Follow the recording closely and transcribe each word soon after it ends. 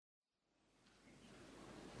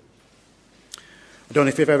I don't know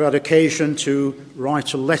if you've ever had occasion to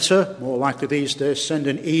write a letter, more likely these days send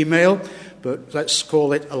an email, but let's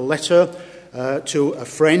call it a letter to a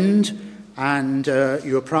friend, and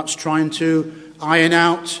you're perhaps trying to iron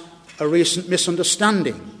out a recent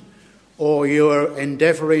misunderstanding, or you're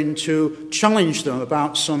endeavouring to challenge them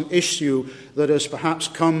about some issue that has perhaps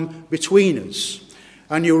come between us.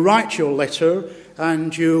 And you write your letter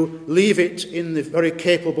and you leave it in the very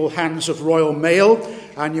capable hands of Royal Mail,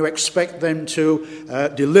 and you expect them to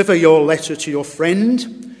deliver your letter to your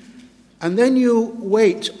friend, and then you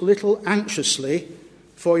wait a little anxiously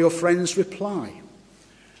for your friend's reply,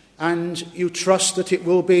 and you trust that it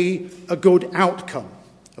will be a good outcome,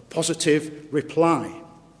 a positive reply.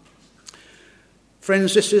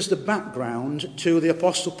 Friends, this is the background to the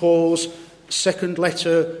Apostle Paul's second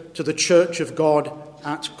letter to the Church of God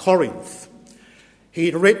at Corinth.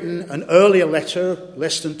 He'd written an earlier letter,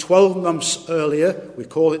 less than 12 months earlier. We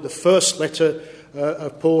call it the first letter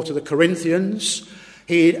of Paul to the Corinthians.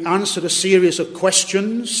 He'd answered a series of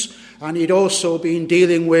questions, and he'd also been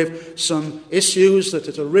dealing with some issues that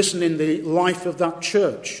had arisen in the life of that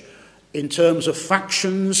church, in terms of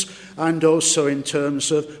factions and also in terms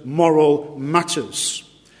of moral matters.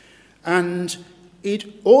 And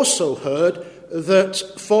he'd also heard that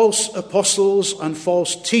false apostles and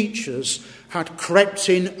false teachers had crept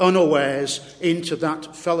in unawares into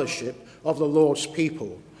that fellowship of the Lord's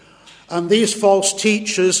people. And these false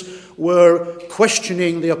teachers were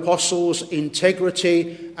questioning the apostle's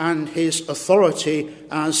integrity and his authority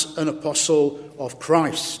as an apostle of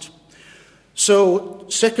Christ. So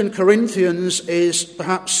 2 Corinthians is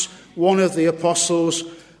perhaps one of the apostle's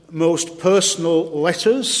most personal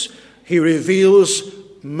letters. He reveals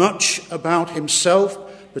much about himself,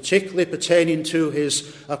 particularly pertaining to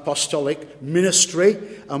his apostolic ministry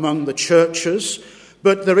among the churches.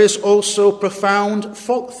 But there is also profound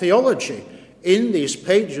theology in these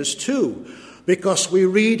pages too, because we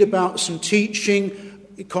read about some teaching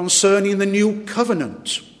concerning the new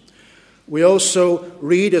covenant. We also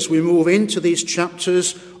read, as we move into these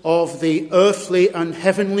chapters, of the earthly and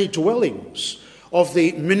heavenly dwellings, of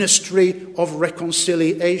the ministry of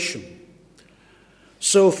reconciliation.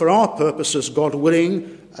 So for our purposes, God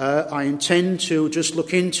willing, I intend to just look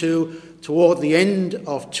toward the end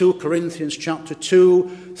of 2 Corinthians chapter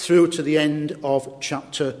 2 through to the end of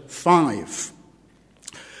chapter 5.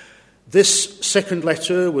 This second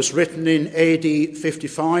letter was written in AD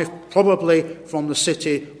 55, probably from the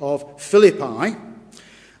city of Philippi.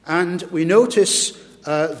 And we notice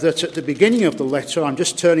that at the beginning of the letter, I'm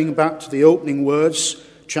just turning back to the opening words,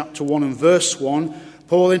 chapter 1 and verse 1,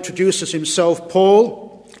 Paul introduces himself,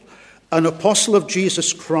 Paul, an apostle of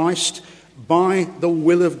Jesus Christ by the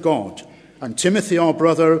will of God, and Timothy our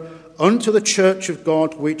brother, unto the church of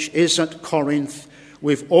God which is at Corinth,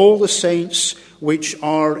 with all the saints which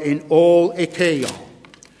are in all Achaia.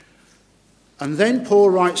 And then Paul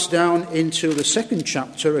writes down into the second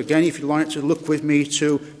chapter, again if you'd like to look with me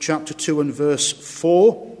to chapter 2 and verse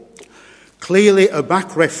 4, clearly a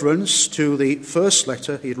back reference to the first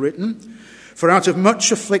letter he'd written. For out of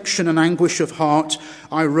much affliction and anguish of heart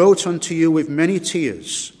I wrote unto you with many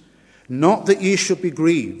tears, not that ye should be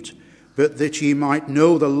grieved, but that ye might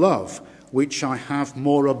know the love which I have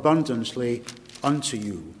more abundantly unto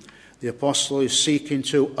you. The apostle is seeking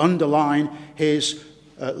to underline his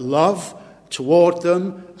love toward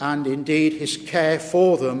them and indeed his care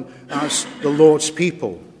for them as the Lord's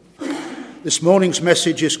people. This morning's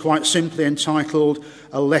message is quite simply entitled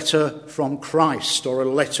A Letter from Christ, or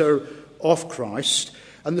a letter of Christ.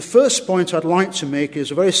 And the first point I'd like to make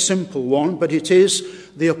is a very simple one, but it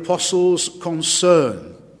is the apostle's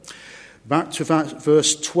concern. Back to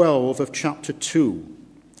verse 12 of chapter 2.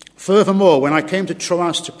 Furthermore, when I came to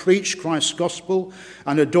Troas to preach Christ's gospel,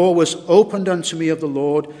 and a door was opened unto me of the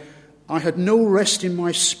Lord, I had no rest in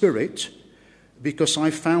my spirit, because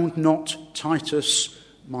I found not Titus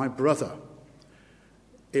my brother.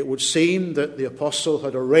 It would seem that the apostle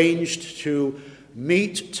had arranged to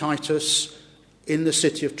meet Titus in the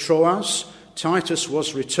city of Troas. Titus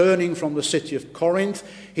was returning from the city of Corinth.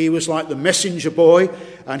 He was like the messenger boy,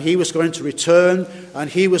 and he was going to return, and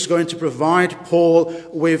he was going to provide Paul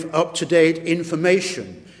with up-to-date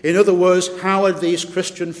information. In other words, how had these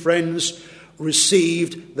Christian friends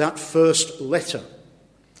received that first letter?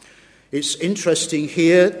 It's interesting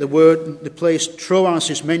here, the place Troas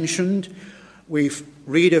is mentioned. We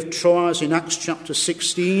read of Troas in Acts chapter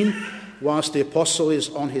 16, whilst the apostle is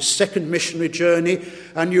on his second missionary journey.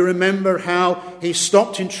 And you remember how he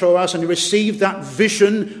stopped in Troas and he received that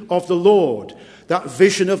vision of the Lord, that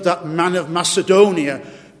vision of that man of Macedonia,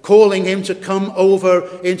 calling him to come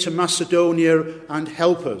over into Macedonia and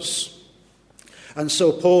help us. And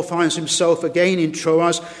so Paul finds himself again in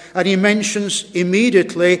Troas, and he mentions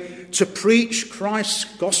immediately to preach Christ's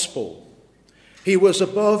gospel. He was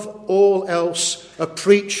above all else a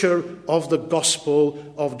preacher of the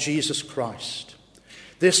gospel of Jesus Christ.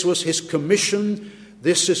 This was his commission.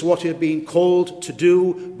 This is what he had been called to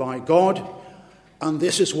do by God, and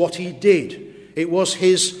this is what he did. It was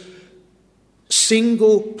his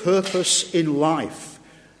single purpose in life.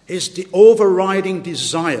 His overriding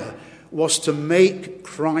desire was to make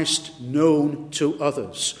Christ known to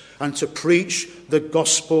others and to preach the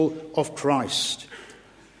gospel of Christ.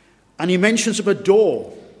 And he mentions of a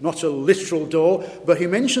door, not a literal door, but he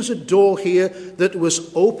mentions a door here that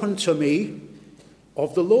was open to me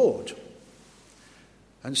of the Lord.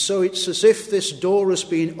 And so it's as if this door has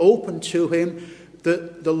been opened to him,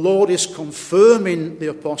 that the Lord is confirming the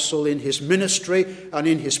apostle in his ministry and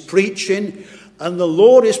in his preaching, and the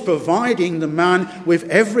Lord is providing the man with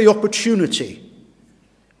every opportunity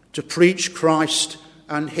to preach Christ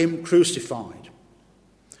and him crucified.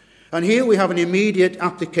 And here we have an immediate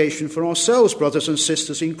application for ourselves, brothers and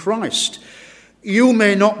sisters in Christ. You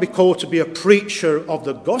may not be called to be a preacher of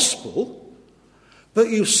the gospel, but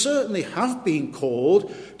you certainly have been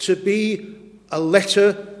called to be a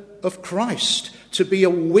letter of Christ, to be a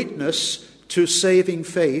witness to saving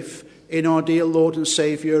faith in our dear Lord and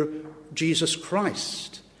Saviour, Jesus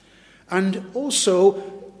Christ. And also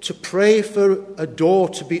to pray for a door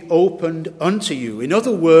to be opened unto you. In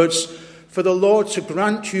other words, for the Lord to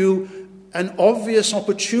grant you an obvious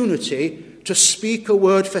opportunity to speak a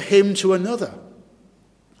word for him to another.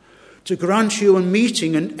 To grant you a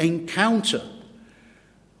meeting, an encounter,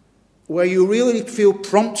 where you really feel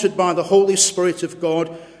prompted by the Holy Spirit of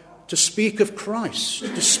God to speak of Christ,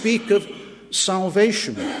 to speak of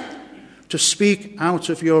salvation, to speak out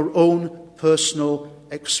of your own personal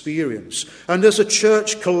experience. And as a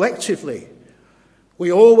church collectively,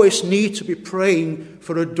 we always need to be praying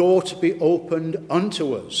for a door to be opened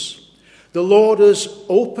unto us. The Lord has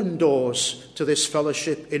opened doors to this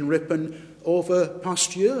fellowship in Ripon over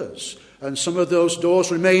past years, and some of those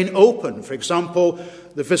doors remain open. For example,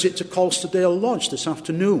 the visit to Colsterdale Lodge this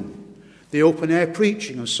afternoon, the open-air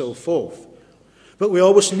preaching and so forth. But we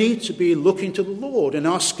always need to be looking to the Lord and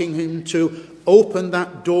asking him to open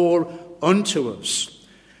that door unto us.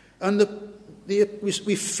 And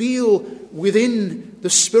we feel within the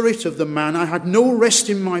spirit of the man, I had no rest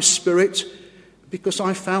in my spirit because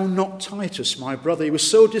I found not Titus, my brother. He was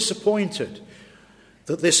so disappointed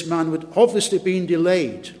that this man had obviously been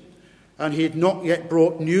delayed and he had not yet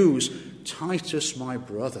brought news. Titus, my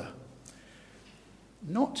brother.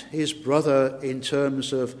 Not his brother in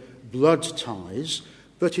terms of blood ties,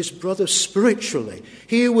 but his brother spiritually.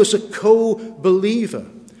 He was a co-believer,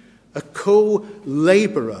 a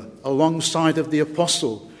co-laborer alongside of the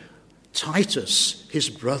apostle, Titus, his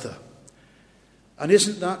brother. And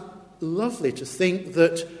isn't that lovely to think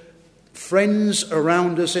that friends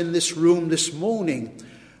around us in this room this morning,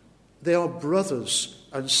 they are brothers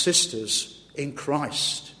and sisters in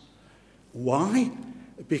Christ. Why?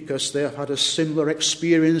 Because they have had a similar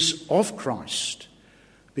experience of Christ,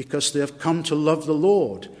 because they have come to love the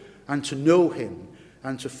Lord and to know him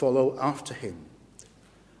and to follow after him.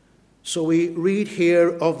 So we read here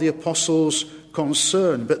of the apostles'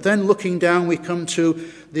 concern, but then looking down we come to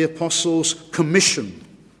the apostles' commission.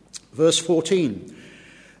 Verse 14.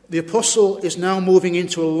 The apostle is now moving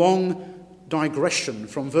into a long digression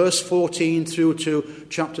from verse 14 through to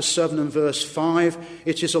chapter 7 and verse 5.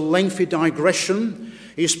 It is a lengthy digression.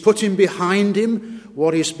 He's putting behind him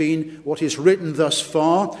what is written thus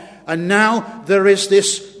far, and now there is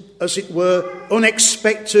this, as it were,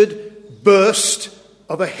 unexpected burst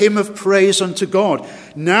of a hymn of praise unto God.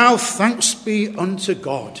 Now thanks be unto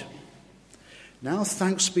God. Now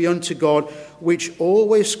thanks be unto God, which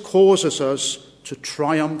always causes us to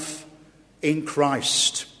triumph in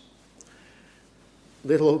Christ.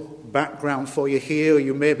 Little background for you here.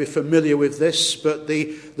 You may be familiar with this, but the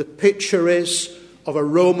picture is of a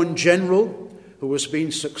Roman general who has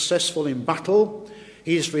been successful in battle.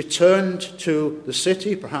 He's returned to the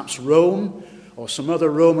city, perhaps Rome or some other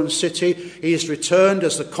Roman city. He's returned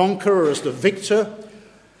as the conqueror, as the victor,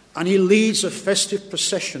 and he leads a festive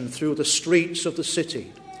procession through the streets of the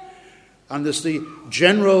city. And there's the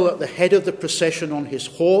general at the head of the procession on his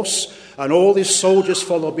horse, and all his soldiers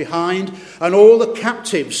follow behind, and all the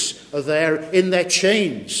captives are there in their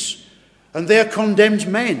chains, and they're condemned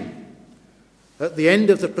men. At the end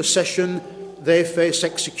of the procession, they face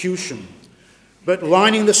execution. But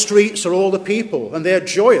lining the streets are all the people, and they're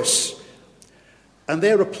joyous, and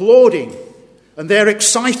they're applauding, and they're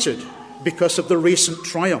excited because of the recent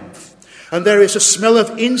triumph. And there is a smell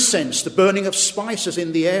of incense, the burning of spices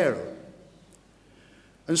in the air.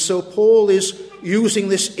 And so Paul is using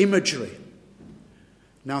this imagery.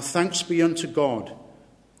 Now thanks be unto God,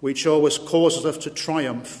 which always causes us to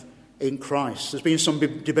triumph in Christ. There's been some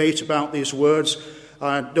debate about these words.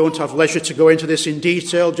 I don't have leisure to go into this in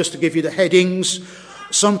detail, just to give you the headings.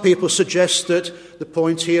 Some people suggest that the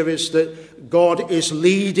point here is that God is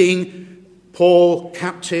leading Paul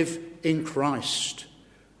captive in Christ.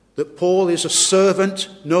 That Paul is a servant.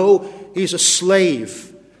 No, he's a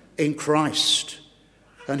slave in Christ.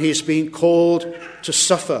 And he's been called to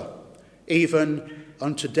suffer, even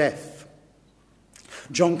unto death.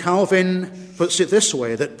 John Calvin puts it this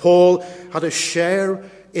way, that Paul had a share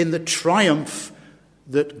in the triumph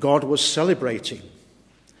that God was celebrating.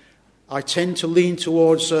 I tend to lean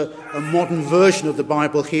towards a modern version of the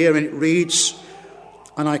Bible here, and it reads,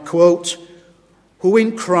 and I quote, "Who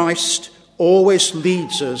in Christ always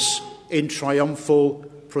leads us in triumphal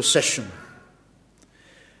procession."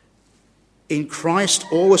 In Christ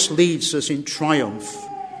always leads us in triumph.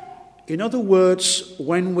 In other words,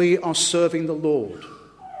 when we are serving the Lord,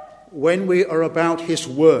 when we are about his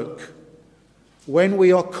work, when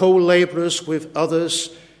we are co-laborers with others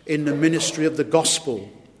in the ministry of the gospel,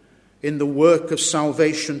 in the work of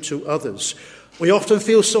salvation to others, we often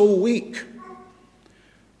feel so weak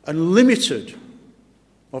and limited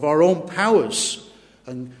of our own powers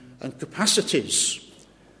and capacities.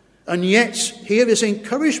 And yet, here is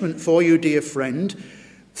encouragement for you, dear friend.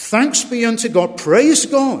 Thanks be unto God, praise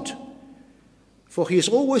God, for he is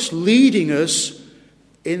always leading us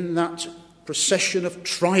in that procession of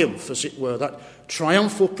triumph, as it were, that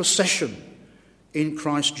triumphal procession in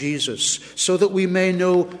Christ Jesus, so that we may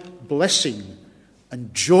know blessing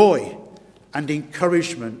and joy and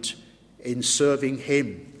encouragement in serving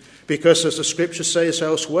him. Because as the scripture says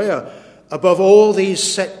elsewhere, above all these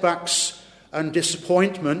setbacks and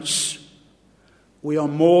disappointments, we are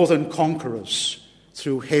more than conquerors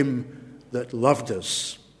through him that loved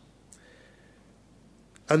us.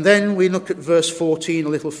 And then we look at verse 14 a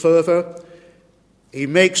little further. He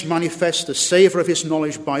makes manifest the savour of his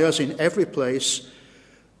knowledge by us in every place,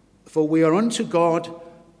 for we are unto God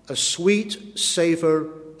a sweet savour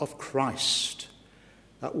of Christ.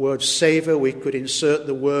 That word savour, we could insert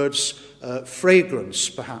the words fragrance,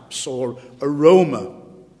 perhaps, or aroma.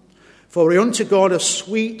 For we are unto God a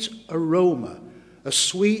sweet aroma, a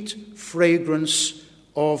sweet fragrance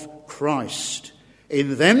of Christ,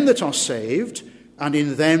 in them that are saved and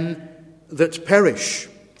in them that perish.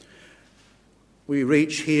 We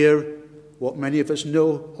reach here what many of us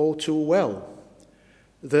know all too well,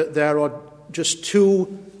 that there are just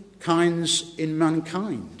two kinds in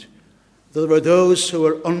mankind. There are those who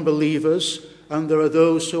are unbelievers, and there are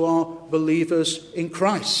those who are believers in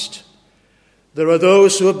Christ. There are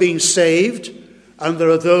those who are being saved, and there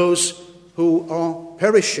are those who are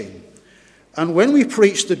perishing. And when we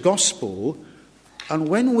preach the gospel, and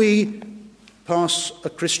when we pass a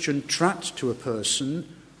Christian tract to a person,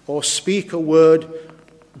 or speak a word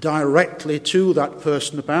directly to that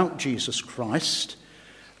person about Jesus Christ,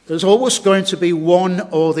 there's always going to be one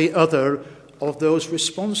or the other of those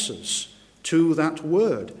responses to that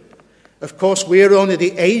word. Of course, we are only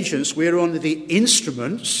the agents, we are only the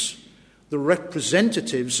instruments, the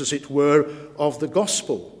representatives, as it were, of the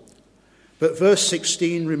gospel. But verse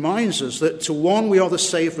 16 reminds us that to one we are the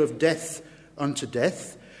savour of death unto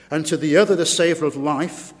death, and to the other the savour of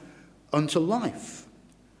life unto life.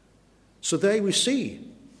 So there we see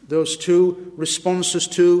those two responses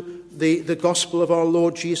to the gospel of our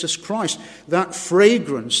Lord Jesus Christ. That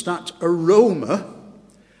fragrance, that aroma,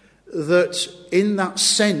 that in that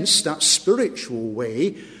sense, that spiritual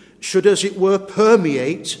way, should, as it were,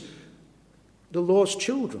 permeate the Lord's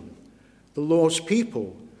children, the Lord's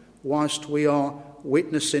people, whilst we are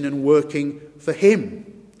witnessing and working for him.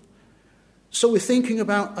 So we're thinking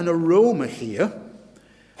about an aroma here.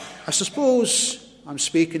 I suppose I'm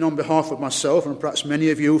speaking on behalf of myself and perhaps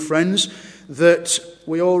many of you, friends, that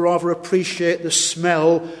we all rather appreciate the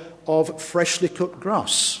smell of freshly cut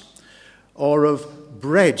grass or of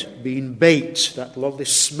bread being baked, that lovely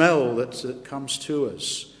smell that comes to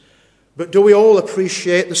us. But do we all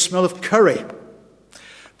appreciate the smell of curry?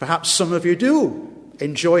 Perhaps some of you do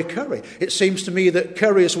enjoy curry. It seems to me that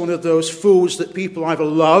curry is one of those foods that people either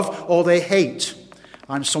love or they hate.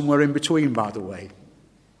 I'm somewhere in between, by the way.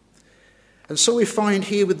 And so we find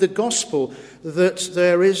here with the gospel that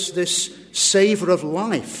there is this savour of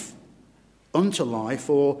life unto life,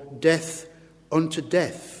 or death unto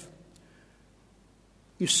death.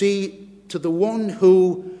 You see, to the one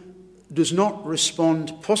who does not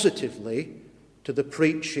respond positively to the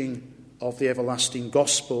preaching of the everlasting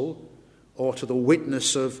gospel, or to the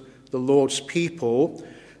witness of the Lord's people,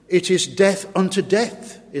 it is death unto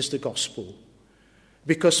death is the gospel.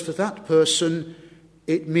 Because for that person,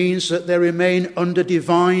 it means that they remain under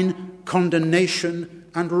divine condemnation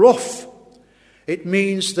and wrath. It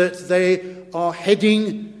means that they are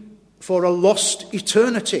heading for a lost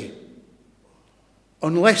eternity,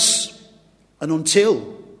 unless and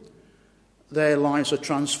until their lives are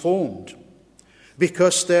transformed.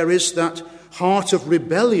 Because there is that heart of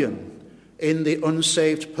rebellion in the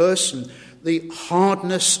unsaved person, the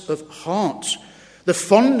hardness of heart, the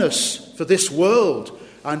fondness for this world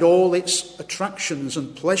and all its attractions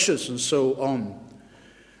and pleasures and so on.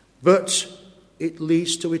 But it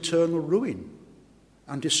leads to eternal ruin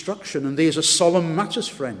and destruction, and these are solemn matters,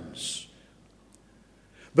 friends.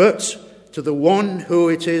 But to the one who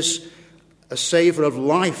it is a savour of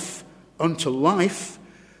life unto life,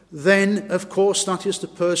 then, of course, that is the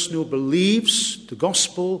person who believes the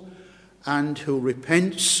gospel and who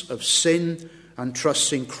repents of sin and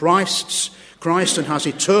trusts in Christ and has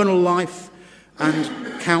eternal life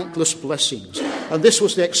and countless blessings. And this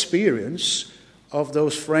was the experience of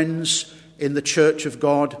those friends in the church of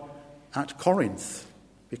God at Corinth,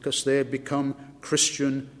 because they had become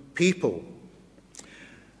Christian people.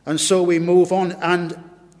 And so we move on, and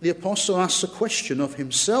the apostle asks a question of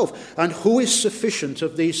himself, and who is sufficient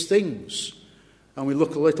of these things? And we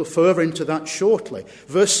look a little further into that shortly.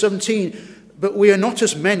 Verse 17, but we are not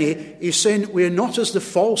as many, he's saying we are not as the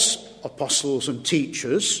false apostles and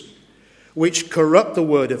teachers, which corrupt the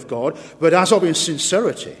word of God, but as of in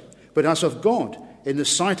sincerity, but as of God, in the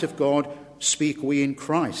sight of God, speak we in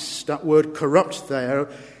Christ. That word corrupt there,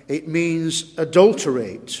 it means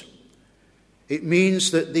adulterate. It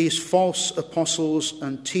means that these false apostles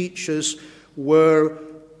and teachers were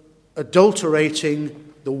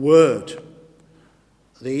adulterating the word.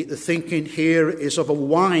 The thinking here is of a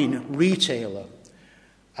wine retailer,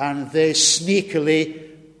 and they sneakily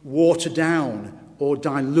water down or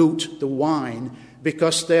dilute the wine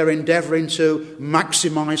because they're endeavouring to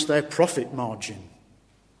maximize their profit margin.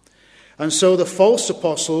 And so the false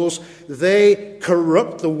apostles, they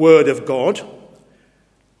corrupt the word of God.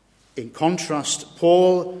 In contrast,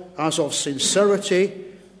 Paul, as of sincerity,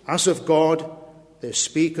 as of God, they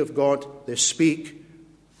speak of God, they speak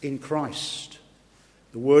in Christ.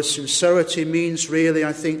 The word sincerity means really,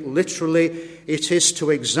 I think, literally, it is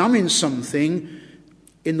to examine something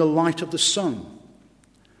in the light of the sun.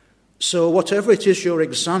 So whatever it is you're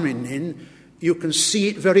examining, you can see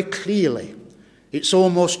it very clearly. It's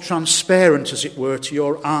almost transparent, as it were, to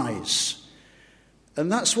your eyes.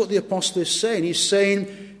 And that's what the apostle is saying. He's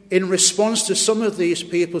saying, in response to some of these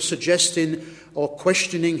people suggesting or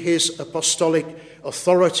questioning his apostolic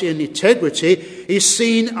authority and integrity, he's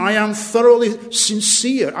saying, I am thoroughly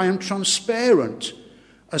sincere, I am transparent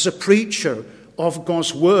as a preacher of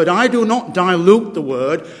God's word. I do not dilute the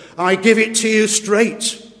word, I give it to you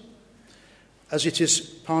straight, as it is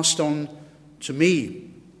passed on to me.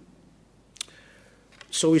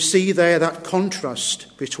 So we see there that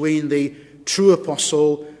contrast between the true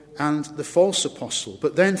apostle and the false apostle.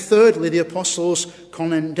 But then thirdly, the apostle's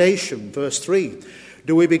commendation, verse 3.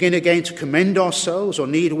 Do we begin again to commend ourselves, or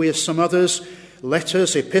need we, as some others,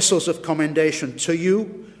 letters, epistles of commendation to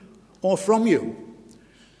you or from you?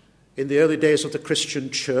 In the early days of the Christian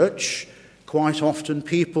church, quite often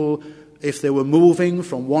people, if they were moving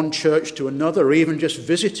from one church to another, or even just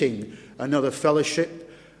visiting another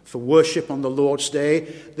fellowship for worship on the Lord's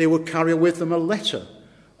Day, they would carry with them a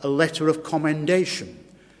letter of commendation,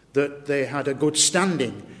 that they had a good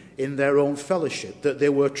standing in their own fellowship, that they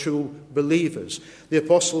were true believers. The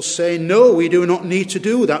apostles say, no, we do not need to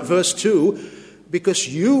do that. Verse 2, because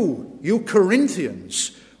you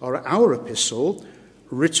Corinthians, are our epistle,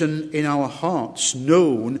 written in our hearts,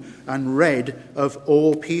 known and read of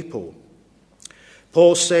all people.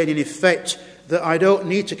 Paul said, in effect, that I don't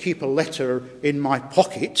need to keep a letter in my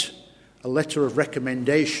pocket, a letter of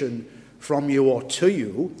recommendation from you or to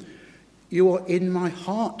you. You are in my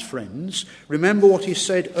heart, friends. Remember what he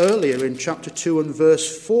said earlier in chapter 2 and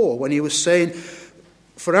verse 4, when he was saying,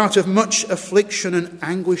 for out of much affliction and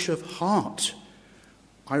anguish of heart,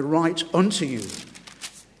 I write unto you.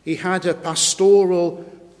 He had a pastoral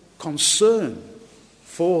concern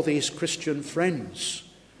for these Christian friends,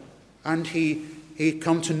 and he'd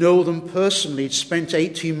come to know them personally. He'd spent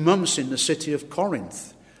 18 months in the city of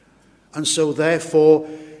Corinth. And so therefore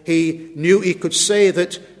he knew he could say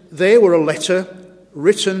that they were a letter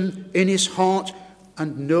written in his heart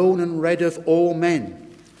and known and read of all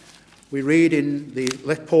men. We read in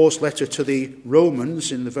Paul's letter to the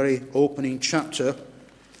Romans in the very opening chapter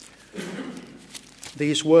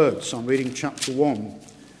these words. I'm reading chapter 1.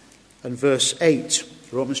 and verse 8.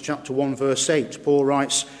 Romans chapter 1, verse 8. Paul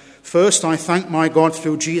writes, "First I thank my God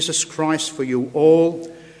through Jesus Christ for you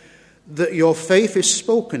all, that your faith is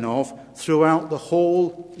spoken of throughout the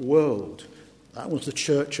whole world." That was the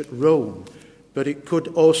church at Rome, but it could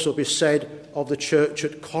also be said of the church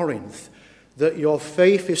at Corinth, that your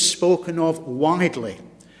faith is spoken of widely,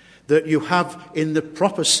 that you have, in the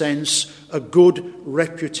proper sense, a good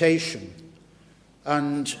reputation.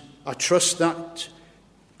 And I trust that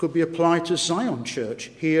could be applied to Zion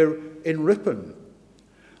Church here in Ripon.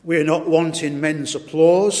 We're not wanting men's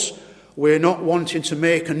applause. We're not wanting to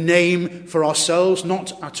make a name for ourselves,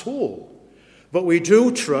 not at all. But we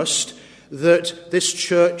do trust that this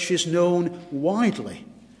church is known widely.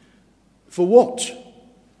 For what?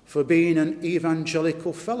 For being an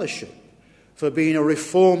evangelical fellowship, for being a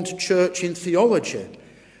reformed church in theology,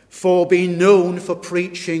 for being known for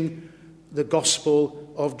preaching the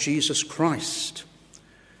gospel of Jesus Christ.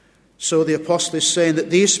 So the apostle is saying that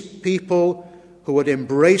these people who had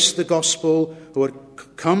embraced the gospel, who had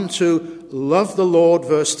come to love the Lord,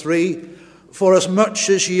 verse 3, "For as much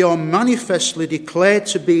as ye are manifestly declared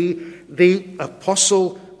to be the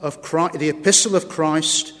apostle of Christ, the epistle of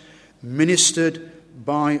Christ, ministered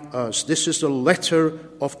by us." This is the letter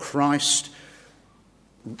of Christ.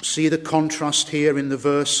 See the contrast here in the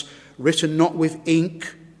verse, written not with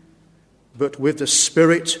ink, but with the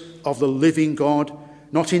Spirit of the living God,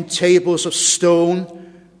 not in tables of stone,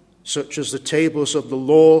 such as the tables of the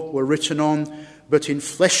law were written on, but in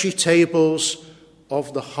fleshy tables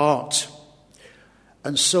of the heart.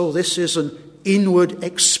 And so this is an inward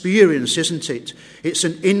experience, isn't it? It's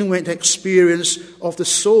an inward experience of the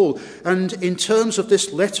soul. And in terms of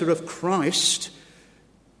this letter of Christ,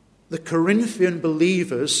 the Corinthian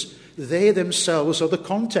believers, they themselves are the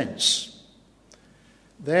contents.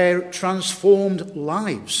 Their transformed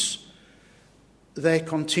lives, their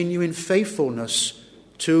continuing faithfulness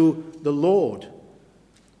to the Lord,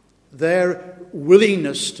 their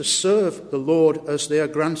willingness to serve the Lord as they are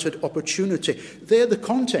granted opportunity. They're the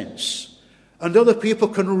contents. And other people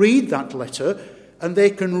can read that letter and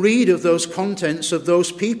they can read of those contents of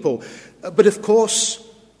those people. But of course,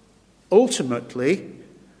 ultimately,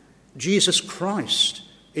 Jesus Christ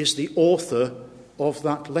is the author of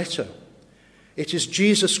that letter. It is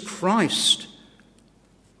Jesus Christ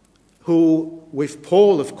who, with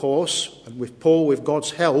Paul, of course, and with Paul with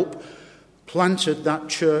God's help, planted that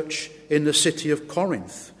church in the city of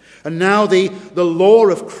Corinth. And now the law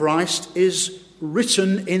of Christ is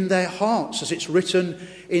written in their hearts, as it's written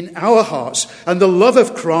in our hearts. And the love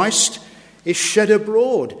of Christ is shed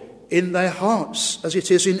abroad in their hearts, as it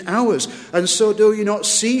is in ours. And so do you not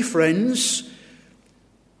see, friends,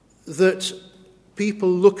 that people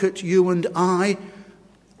look at you and I,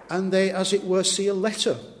 and they, as it were, see a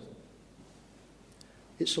letter.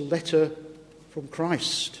 It's a letter from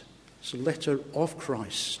Christ. It's a letter of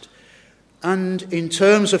Christ. And in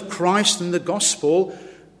terms of Christ and the gospel,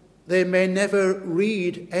 they may never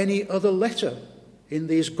read any other letter in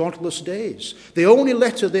these godless days. The only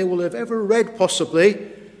letter they will have ever read, possibly,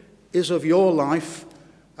 is of your life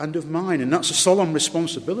and of mine. And that's a solemn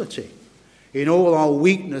responsibility. In all our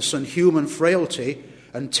weakness and human frailty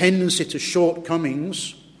and tendency to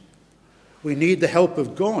shortcomings, we need the help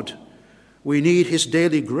of God. We need his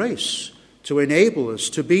daily grace to enable us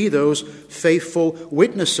to be those faithful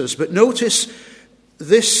witnesses. But notice,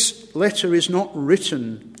 this letter is not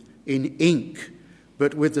written in ink,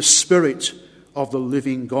 but with the Spirit of the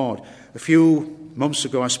living God. A few months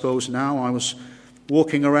ago, I suppose now, I was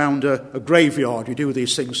walking around a graveyard. You do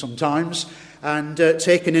these things sometimes. And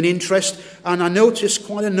taking an interest. And I noticed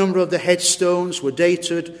quite a number of the headstones were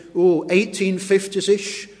dated,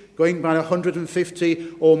 1850s-ish, going back 150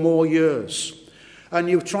 or more years. And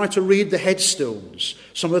you try to read the headstones.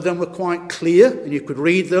 Some of them were quite clear, and you could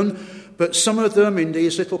read them. But some of them, in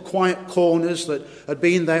these little quiet corners that had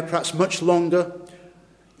been there perhaps much longer,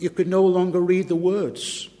 you could no longer read the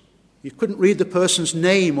words. You couldn't read the person's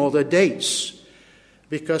name or their dates,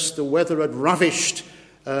 because the weather had ravished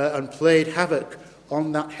and played havoc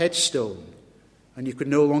on that headstone, and you could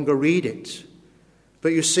no longer read it.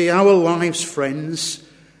 But you see, our lives, friends,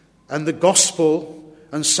 and the gospel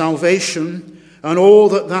and salvation and all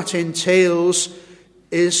that entails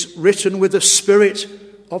is written with the Spirit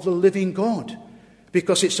of the living God,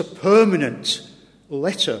 because it's a permanent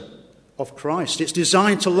letter of Christ. It's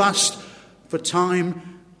designed to last for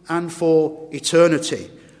time and for eternity.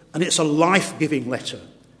 And it's a life-giving letter,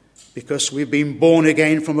 because we've been born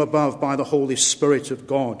again from above by the Holy Spirit of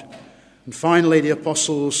God. And finally, the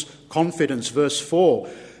apostles' confidence, verse 4,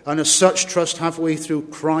 "And as such trust have we through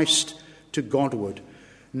Christ to Godward."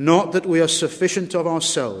 Not that we are sufficient of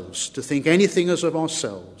ourselves to think anything as of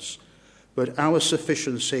ourselves, but our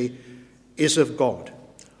sufficiency is of God.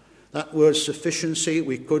 That word sufficiency,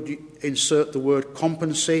 we could insert the word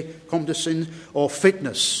competency or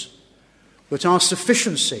fitness. But our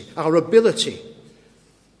sufficiency, our ability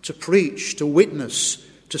to preach, to witness,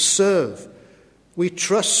 to serve, we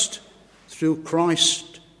trust through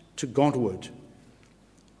Christ to Godward.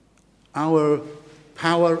 Our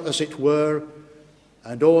power, as it were,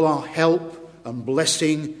 and all our help and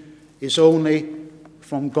blessing is only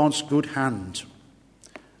from God's good hand.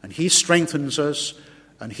 And he strengthens us,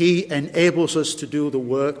 and he enables us to do the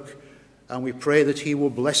work, and we pray that he will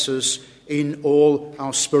bless us in all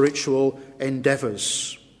our spiritual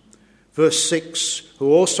endeavours. Verse 6,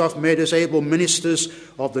 who also hath made us able ministers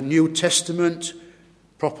of the New Testament,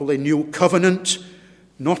 properly new covenant,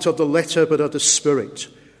 not of the letter but of the Spirit.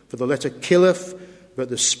 For the letter killeth, but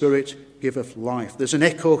the Spirit giveth life. There's an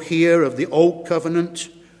echo here of the old covenant.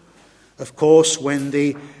 Of course, when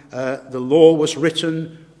the law was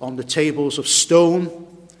written on the tables of stone,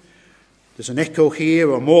 there's an echo here,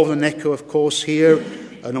 or more than an echo, of course, here,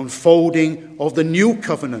 an unfolding of the new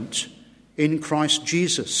covenant in Christ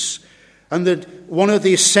Jesus. And that one of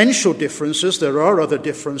the essential differences, there are other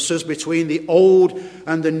differences between the old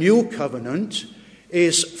and the new covenant,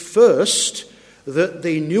 is first that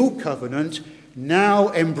the new covenant now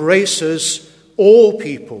embraces all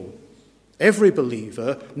people, every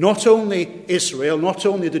believer, not only Israel, not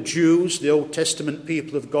only the Jews, the Old Testament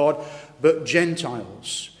people of God, but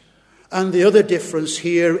Gentiles. And the other difference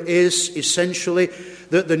here is essentially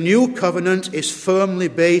that the new covenant is firmly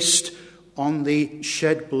based on the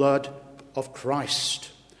shed blood of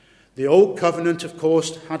Christ. The old covenant, of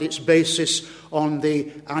course, had its basis on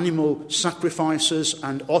the animal sacrifices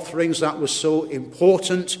and offerings. That was so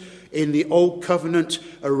important in the old covenant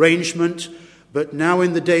arrangement. But now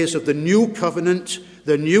in the days of the new covenant,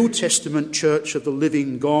 the New Testament church of the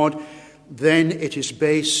living God, then it is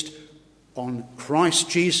based on Christ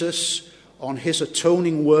Jesus, on his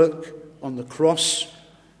atoning work on the cross,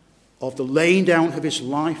 of the laying down of his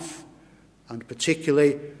life, and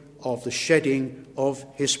particularly of the shedding of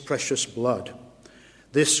his precious blood.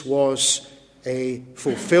 This was a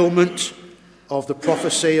fulfillment of the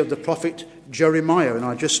prophecy of the prophet Jeremiah. And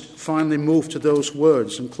I just finally move to those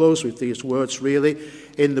words and close with these words, really,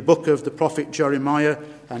 in the book of the prophet Jeremiah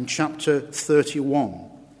and chapter 31.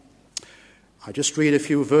 I just read a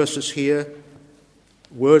few verses here.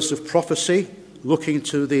 Words of prophecy looking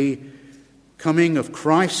to the coming of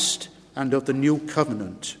Christ and of the new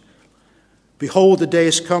covenant. Behold, the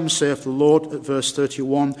days come, saith the Lord, at verse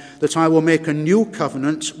 31, that I will make a new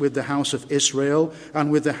covenant with the house of Israel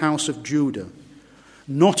and with the house of Judah,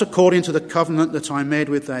 not according to the covenant that I made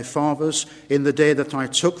with their fathers in the day that I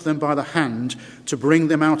took them by the hand to bring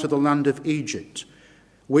them out of the land of Egypt,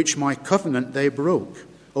 which my covenant they broke,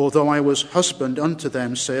 although I was husband unto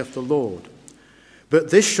them, saith the Lord.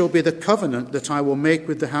 But this shall be the covenant that I will make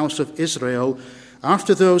with the house of Israel.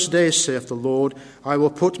 After those days, saith the Lord, I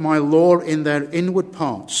will put my law in their inward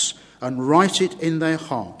parts and write it in their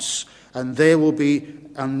hearts, and I will be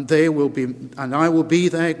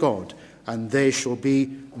their God, and they shall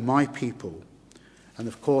be my people. And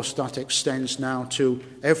of course that extends now to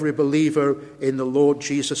every believer in the Lord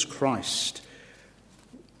Jesus Christ.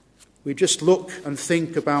 We just look and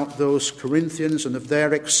think about those Corinthians and of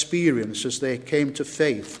their experience as they came to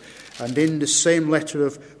faith. And in the same letter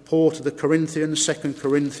of Paul to the Corinthians, 2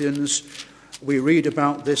 Corinthians, we read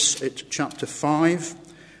about this at chapter 5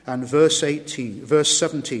 and verse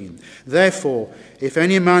 17. Therefore, if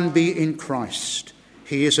any man be in Christ,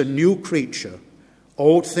 he is a new creature.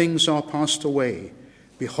 Old things are passed away.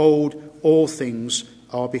 Behold, all things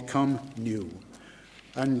are become new.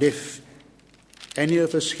 And if any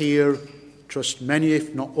of us here, trust many,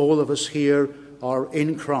 if not all of us here, are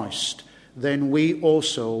in Christ, then we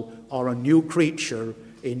also are a new creature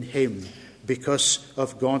in him because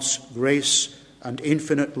of God's grace and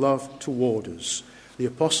infinite love toward us. The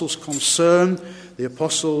apostles' concern, the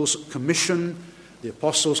apostles' commission, the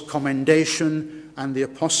apostles' commendation, and the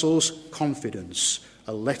apostles' confidence.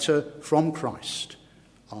 A letter from Christ.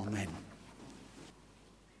 Amen.